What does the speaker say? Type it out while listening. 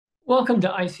Welcome to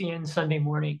ICN Sunday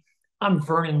Morning. I'm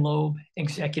Vernon Loeb,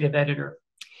 Executive Editor.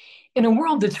 In a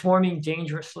world that's warming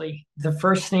dangerously, the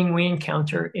first thing we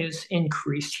encounter is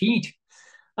increased heat.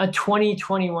 A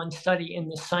 2021 study in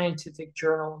the scientific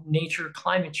journal Nature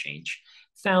Climate Change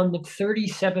found that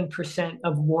 37%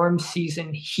 of warm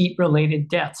season heat-related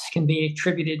deaths can be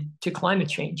attributed to climate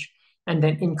change, and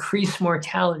that increased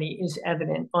mortality is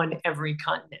evident on every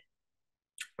continent.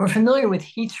 We're familiar with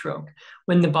heat stroke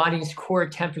when the body's core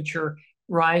temperature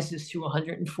rises to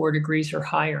 104 degrees or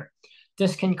higher.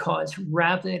 This can cause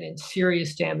rapid and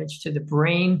serious damage to the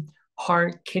brain,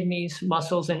 heart, kidneys,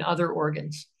 muscles, and other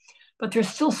organs. But there's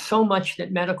still so much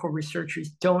that medical researchers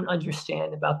don't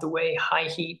understand about the way high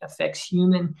heat affects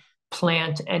human,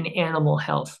 plant, and animal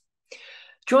health.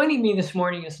 Joining me this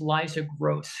morning is Liza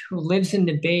Gross, who lives in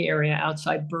the Bay Area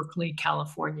outside Berkeley,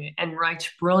 California, and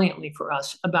writes brilliantly for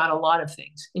us about a lot of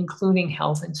things, including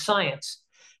health and science.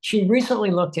 She recently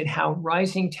looked at how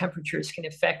rising temperatures can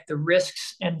affect the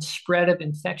risks and spread of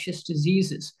infectious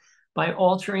diseases by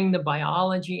altering the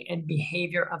biology and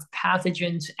behavior of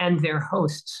pathogens and their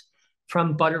hosts,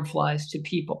 from butterflies to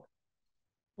people.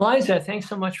 Liza, thanks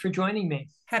so much for joining me.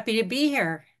 Happy to be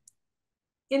here.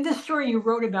 In this story, you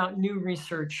wrote about new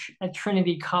research at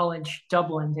Trinity College,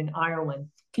 Dublin in Ireland.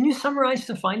 Can you summarize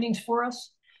the findings for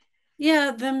us?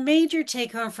 Yeah, the major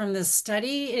take home from this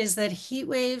study is that heat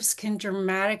waves can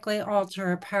dramatically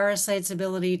alter a parasite's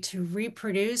ability to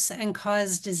reproduce and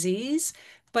cause disease,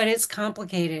 but it's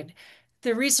complicated.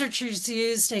 The researchers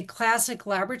used a classic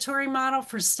laboratory model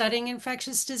for studying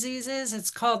infectious diseases. It's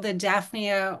called the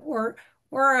Daphnia or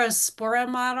Orospora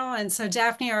model. And so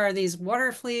Daphnia are these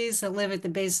water fleas that live at the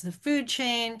base of the food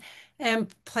chain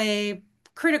and play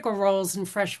critical roles in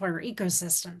freshwater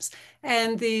ecosystems.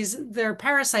 And their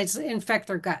parasites infect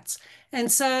their guts. And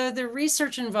so the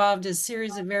research involved a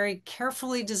series of very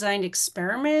carefully designed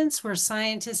experiments where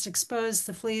scientists exposed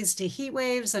the fleas to heat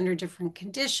waves under different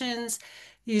conditions,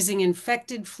 using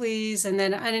infected fleas and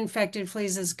then uninfected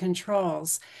fleas as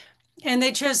controls. And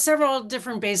they chose several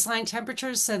different baseline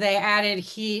temperatures. So they added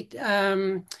heat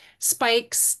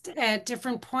spikes at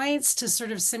different points to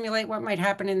sort of simulate what might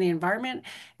happen in the environment.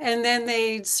 And then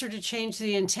they sort of changed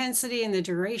the intensity and the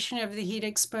duration of the heat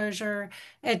exposure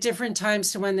at different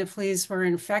times to when the fleas were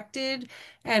infected,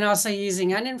 and also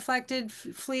using uninfected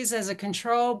fleas as a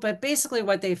control. But basically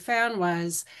what they found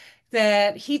was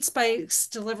that heat spikes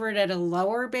delivered at a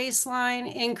lower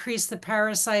baseline increased the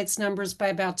parasites numbers by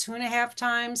about 2.5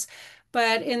 times.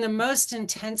 But in the most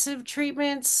intensive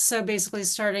treatments, so basically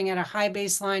starting at a high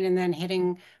baseline and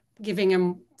then giving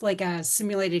them like a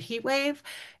simulated heat wave,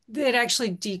 it actually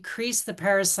decreased the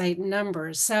parasite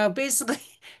numbers. So basically,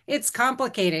 it's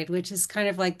complicated, which is kind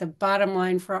of like the bottom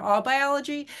line for all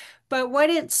biology. But what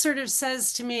it sort of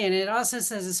says to me, and it also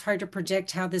says it's hard to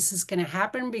predict how this is going to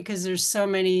happen because there's so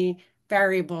many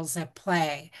variables at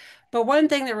play. But one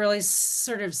thing that really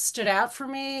sort of stood out for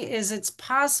me is it's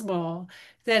possible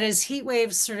that as heat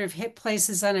waves sort of hit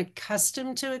places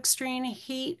unaccustomed to extreme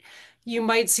heat, you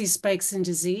might see spikes in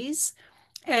disease.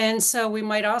 And so we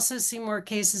might also see more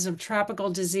cases of tropical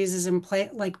diseases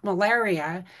like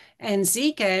malaria and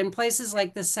Zika in places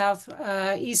like the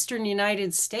southeastern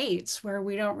United States, where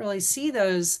we don't really see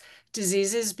those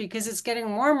diseases because it's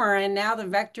getting warmer and now the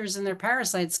vectors and their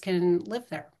parasites can live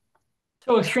there.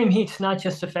 So extreme heat's not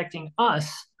just affecting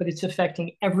us, but it's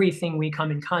affecting everything we come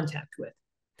in contact with.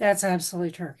 That's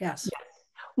absolutely true. Yes. Yeah.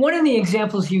 One of the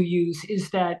examples you use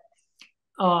is that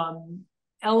um,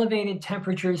 elevated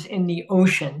temperatures in the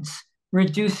oceans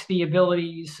reduce the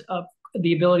ability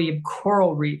of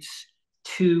coral reefs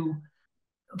to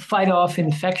fight off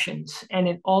infections, and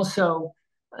it also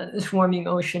this warming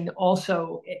ocean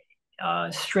also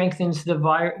strengthens the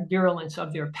virulence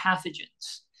of their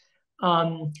pathogens.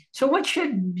 So, what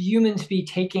should humans be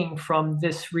taking from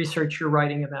this research you're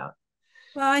writing about?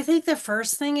 Well, I think the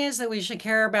first thing is that we should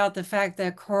care about the fact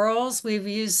that corals, we've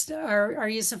used our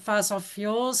use of fossil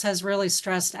fuels has really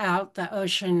stressed out the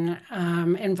ocean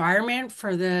environment for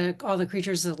all the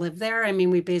creatures that live there. I mean,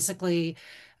 we basically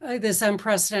this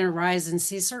unprecedented rise in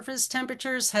sea surface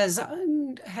temperatures has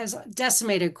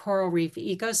decimated coral reef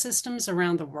ecosystems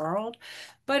around the world.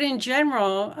 But in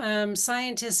general,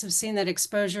 scientists have seen that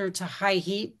exposure to high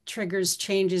heat triggers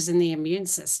changes in the immune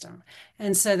system.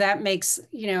 And so that makes,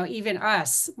 even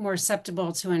us more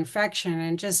susceptible to infection.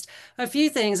 And just a few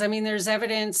things. I mean, there's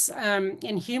evidence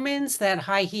in humans that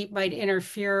high heat might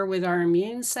interfere with our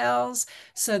immune cells.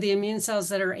 So the immune cells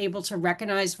that are able to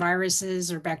recognize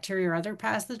viruses or bacteria or other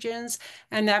pathogens,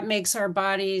 and that makes our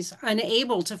bodies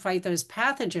unable to fight those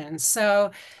pathogens.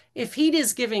 So if heat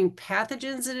is giving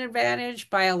pathogens an advantage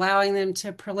by allowing them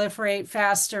to proliferate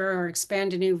faster or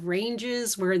expand to new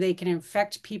ranges where they can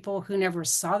infect people who never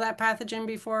saw that pathogen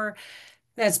before,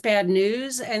 that's bad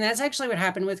news. And that's actually what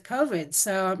happened with COVID.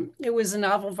 So it was a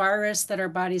novel virus that our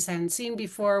bodies hadn't seen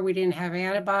before. We didn't have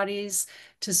antibodies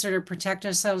to sort of protect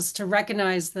ourselves, to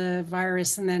recognize the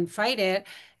virus and then fight it.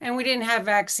 And we didn't have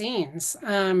vaccines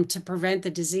to prevent the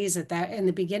disease at that in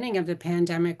the beginning of the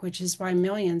pandemic, which is why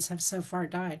millions have so far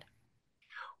died.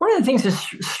 One of the things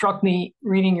that struck me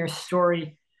reading your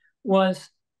story was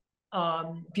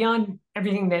beyond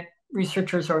everything that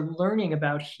researchers are learning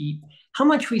about heat, how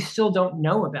much we still don't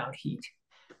know about heat.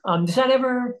 Does that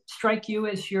ever strike you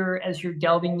as you're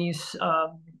delving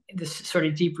this sort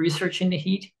of deep research into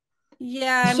heat?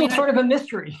 Yeah, It's I still mean, sort of a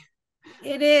mystery.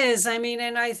 it is. I mean,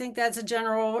 and I think that's a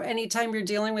general anytime you're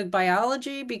dealing with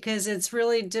biology, because it's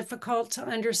really difficult to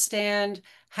understand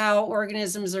how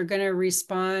organisms are going to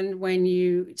respond when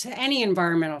you to any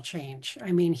environmental change.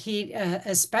 I mean, heat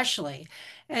especially.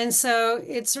 And so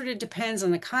it sort of depends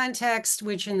on the context,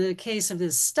 which in the case of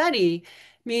this study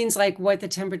means like what the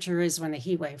temperature is when the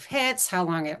heat wave hits, how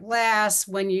long it lasts,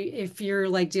 when you if you're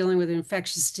like dealing with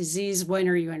infectious disease, when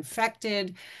are you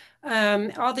infected?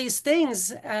 All these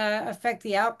things affect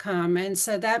the outcome. And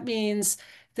so that means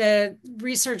that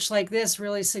research like this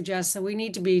really suggests that we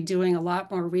need to be doing a lot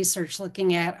more research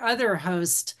looking at other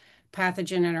host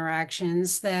pathogen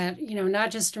interactions that,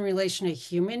 not just in relation to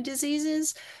human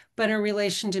diseases, but in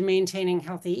relation to maintaining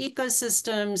healthy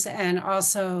ecosystems and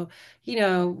also,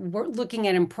 we're looking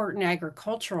at important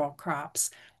agricultural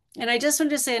crops. And I just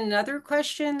wanted to say another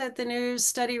question that the new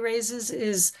study raises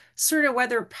is sort of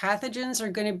whether pathogens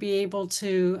are going to be able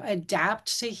to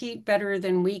adapt to heat better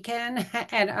than we can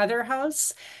and other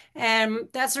hosts. And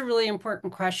that's a really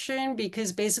important question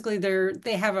because basically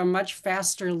they have a much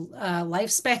faster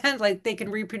lifespan, like they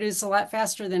can reproduce a lot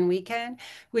faster than we can,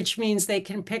 which means they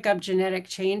can pick up genetic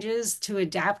changes to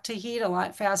adapt to heat a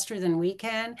lot faster than we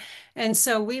can. And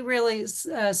so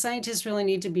scientists really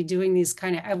need to be doing these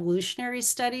kind of evolutionary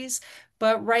studies.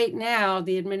 But right now,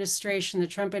 the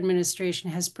Trump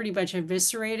administration has pretty much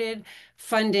eviscerated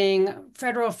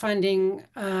federal funding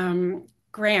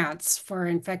grants for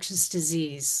infectious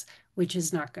disease, which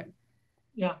is not good.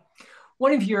 Yeah.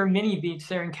 One of your mini beats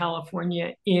there in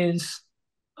California is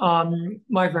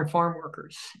migrant farm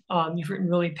workers. You've written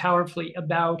really powerfully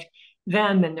about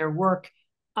them and their work.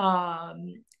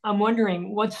 I'm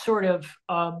wondering what sort of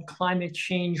climate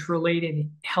change related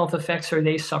health effects are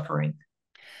they suffering?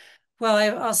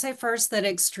 Well, I'll say first that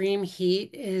extreme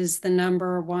heat is the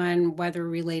number one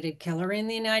weather-related killer in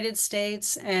the United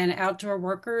States, and outdoor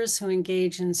workers who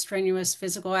engage in strenuous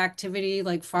physical activity,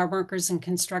 like farm workers and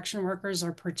construction workers,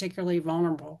 are particularly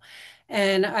vulnerable.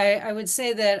 And I would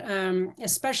say that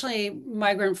especially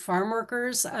migrant farm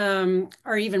workers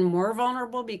are even more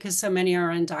vulnerable because so many are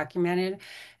undocumented,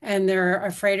 and they're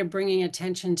afraid of bringing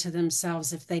attention to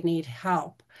themselves if they need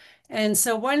help. And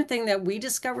so one thing that we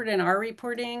discovered in our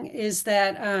reporting is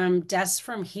that deaths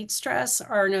from heat stress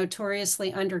are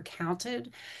notoriously undercounted.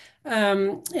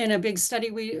 In a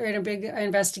big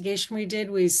investigation we did,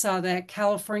 we saw that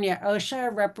California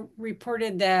OSHA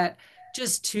reported that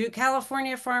just two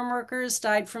California farm workers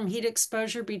died from heat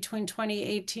exposure between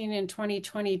 2018 and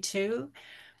 2022.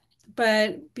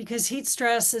 But because heat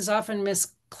stress is often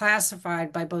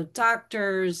misclassified by both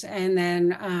doctors and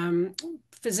then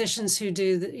physicians who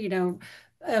do,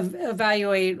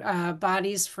 evaluate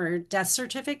bodies for death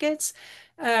certificates,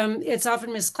 it's often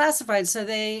misclassified. So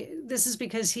this is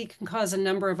because heat can cause a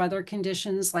number of other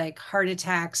conditions like heart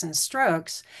attacks and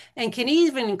strokes, and can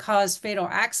even cause fatal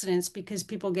accidents because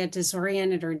people get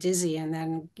disoriented or dizzy, and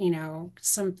then,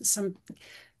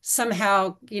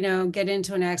 somehow, get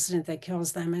into an accident that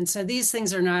kills them. And so these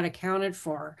things are not accounted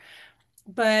for.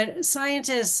 But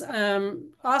scientists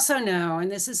also know, and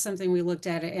this is something we looked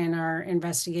at in our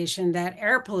investigation, that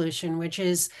air pollution, which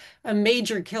is a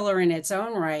major killer in its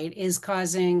own right, is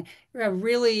causing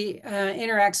really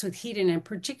interacts with heat in a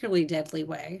particularly deadly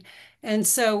way. And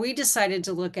so we decided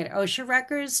to look at OSHA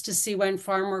records to see when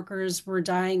farm workers were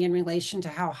dying in relation to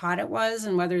how hot it was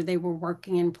and whether they were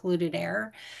working in polluted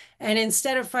air. And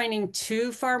instead of finding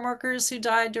two farm workers who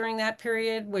died during that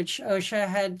period, which OSHA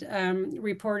had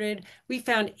reported, we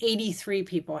found 83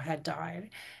 people had died.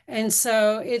 And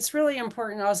so it's really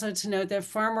important also to note that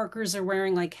farm workers are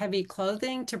wearing like heavy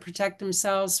clothing to protect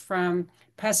themselves from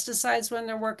pesticides when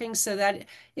they're working. So that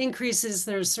increases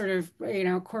their sort of,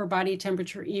 core body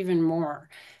temperature even more.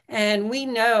 And we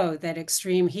know that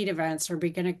extreme heat events are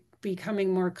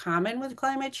becoming more common with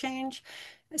climate change.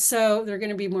 So they're going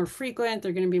to be more frequent,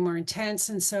 they're going to be more intense.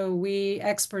 And so we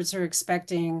experts are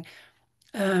expecting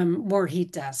more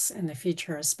heat deaths in the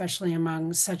future, especially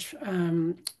among such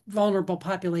vulnerable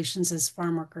populations as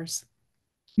farm workers.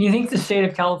 Do you think the state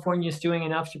of California is doing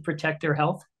enough to protect their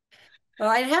health? Well,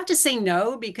 I'd have to say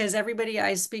no because everybody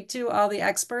I speak to, all the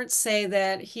experts say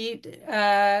that heat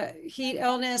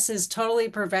illness is totally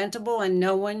preventable and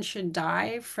no one should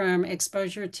die from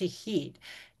exposure to heat.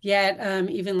 Yet,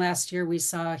 even last year, we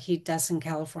saw heat deaths in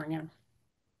California.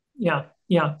 Yeah,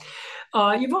 yeah.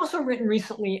 You've also written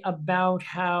recently about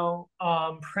how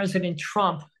President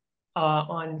Trump,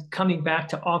 on coming back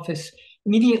to office,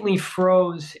 immediately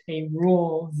froze a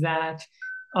rule that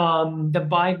the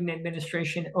Biden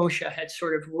administration, OSHA, had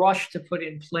sort of rushed to put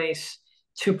in place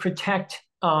to protect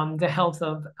the health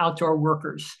of outdoor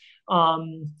workers.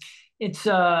 Um, it's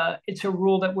a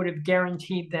rule that would have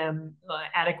guaranteed them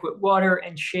adequate water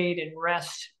and shade and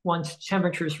rest once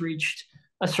temperatures reached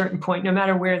a certain point, no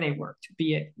matter where they worked,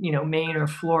 be it Maine or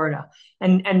Florida.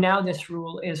 And now this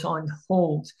rule is on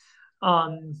hold.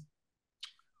 Um,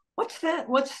 what's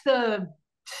the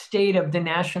state of the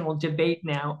national debate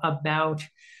now about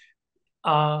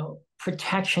uh,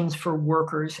 protections for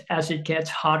workers as it gets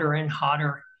hotter and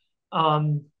hotter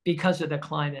because of the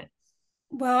climate?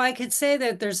 Well, I could say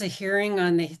that there's a hearing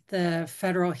on the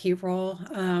federal heat rule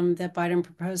that Biden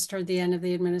proposed toward the end of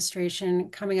the administration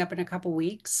coming up in a couple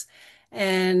weeks.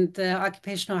 And the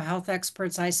occupational health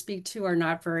experts I speak to are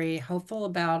not very hopeful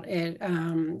about it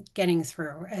getting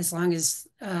through as long as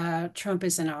Trump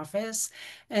is in office.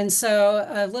 And so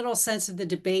a little sense of the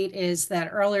debate is that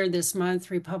earlier this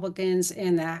month, Republicans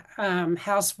in the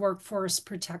House Workforce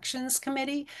Protections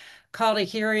Committee called a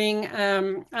hearing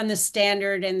on the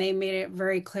standard, and they made it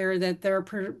very clear that their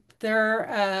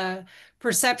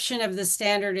perception of the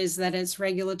standard is that it's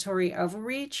regulatory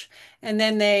overreach. And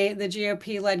then the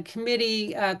GOP-led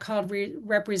committee called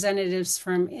representatives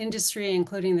from industry,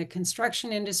 including the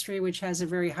construction industry, which has a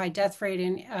very high death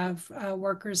rate of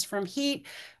workers from heat.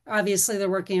 Obviously, they're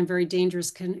working in very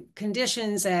dangerous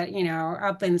conditions at,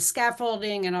 up in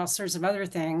scaffolding and all sorts of other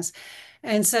things.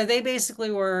 And so they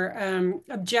basically were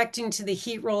objecting to the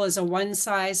heat rule as a one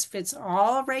size fits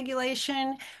all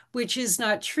regulation, which is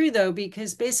not true though,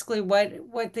 because basically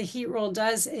what the heat rule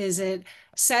does is it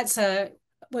sets a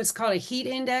what's called a heat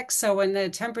index. So when the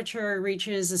temperature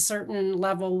reaches a certain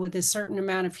level with a certain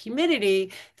amount of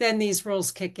humidity, then these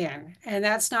rules kick in. And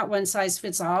that's not one size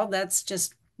fits all. That's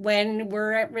just when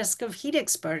we're at risk of heat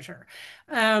exposure.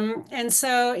 And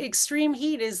so extreme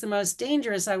heat is the most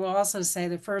dangerous, I will also say,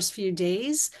 the first few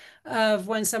days of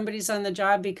when somebody's on the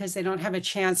job because they don't have a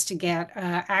chance to get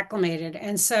acclimated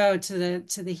and so to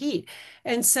the heat.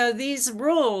 And so these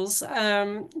rules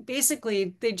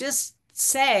basically they just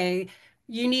say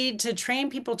you need to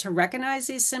train people to recognize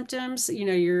these symptoms,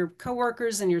 your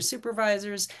coworkers and your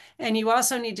supervisors, and you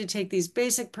also need to take these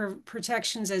basic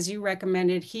protections as you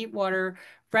recommended, heat, water,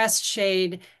 rest,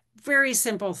 shade, very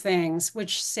simple things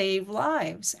which save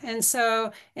lives. And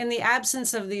so, in the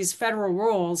absence of these federal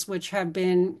rules, which have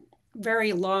been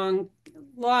very long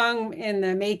in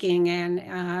the making, and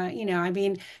I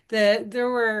mean, there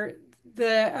were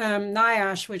the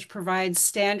NIOSH, which provides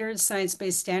standards,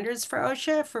 science-based standards for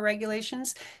OSHA for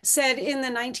regulations, said in the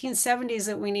 1970s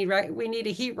that we need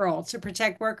a heat roll to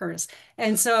protect workers.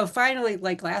 And so finally,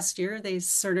 like last year, they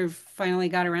sort of finally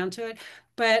got around to it.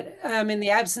 But in the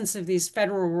absence of these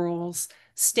federal rules,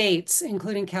 states,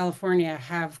 including California,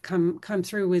 have come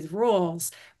through with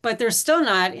rules, but they're still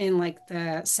not in like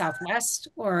the Southwest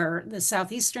or the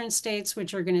Southeastern states,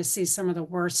 which are going to see some of the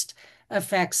worst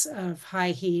effects of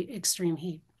high heat, extreme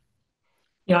heat.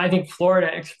 I think Florida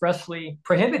expressly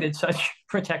prohibited such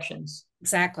protections.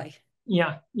 Exactly.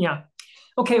 Yeah, yeah.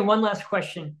 Okay, one last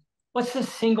question. What's the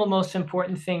single most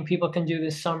important thing people can do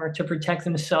this summer to protect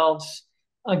themselves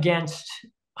against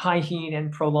high heat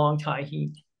and prolonged high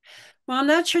heat? Well, I'm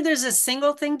not sure there's a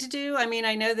single thing to do. I mean,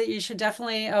 I know that you should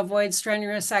definitely avoid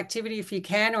strenuous activity if you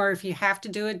can, or if you have to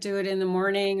do it in the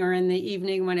morning or in the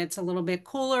evening when it's a little bit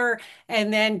cooler.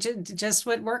 And then just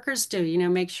what workers do,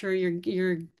 make sure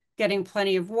you're getting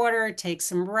plenty of water, take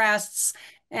some rests,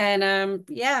 and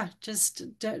yeah, just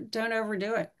don't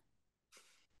overdo it.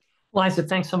 Liza,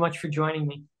 thanks so much for joining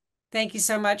me. Thank you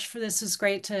so much for this. It was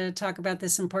great to talk about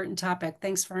this important topic.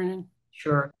 Thanks, Vernon.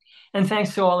 Sure. And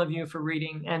thanks to all of you for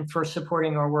reading and for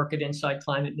supporting our work at Inside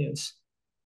Climate News.